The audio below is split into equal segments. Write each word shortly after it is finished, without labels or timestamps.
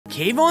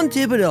Kavyon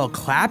Thibodeaux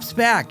claps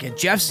back at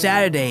Jeff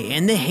Saturday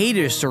and the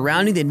haters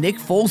surrounding the Nick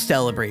Foles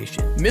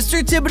celebration.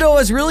 Mr. Thibodeaux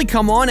has really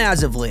come on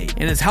as of late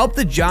and has helped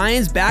the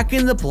Giants back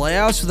into the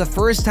playoffs for the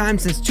first time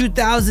since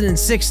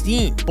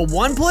 2016. But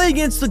one play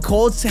against the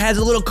Colts has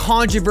a little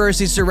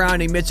controversy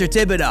surrounding Mr.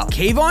 Thibodeaux.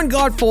 Kavyon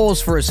got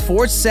Foles for his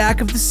 4th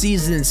sack of the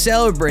season and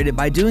celebrated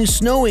by doing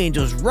snow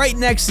angels right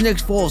next to Nick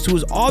Foles, who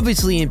was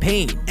obviously in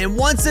pain. And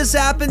once this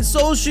happened,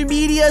 social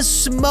media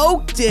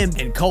smoked him,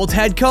 and Colts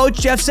head coach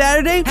Jeff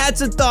Saturday had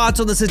some thoughts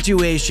on the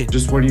situation.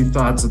 Just what are your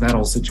thoughts of that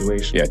whole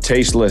situation? Yeah,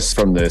 tasteless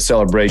from the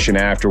celebration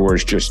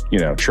afterwards, just,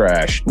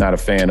 trash. Not a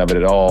fan of it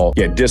at all.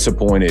 Yeah,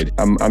 disappointed.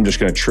 I'm just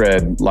going to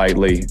tread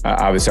lightly.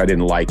 Obviously, I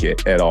didn't like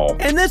it at all.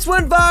 And this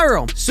went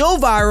viral. So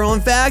viral,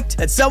 in fact,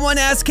 that someone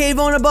asked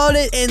Kavyon about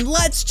it, and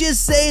let's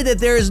just say that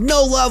there is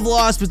no love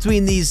lost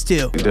between these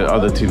two. The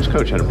other team's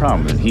coach had a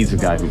problem, and he's the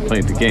guy who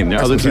played the game. The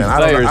other team's I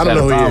players don't had know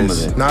a who problem he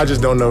is. with it. No, I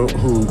just don't know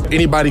who.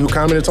 Anybody who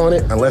commented on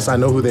it, unless I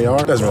know who they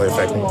are, doesn't really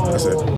affect me. That's it.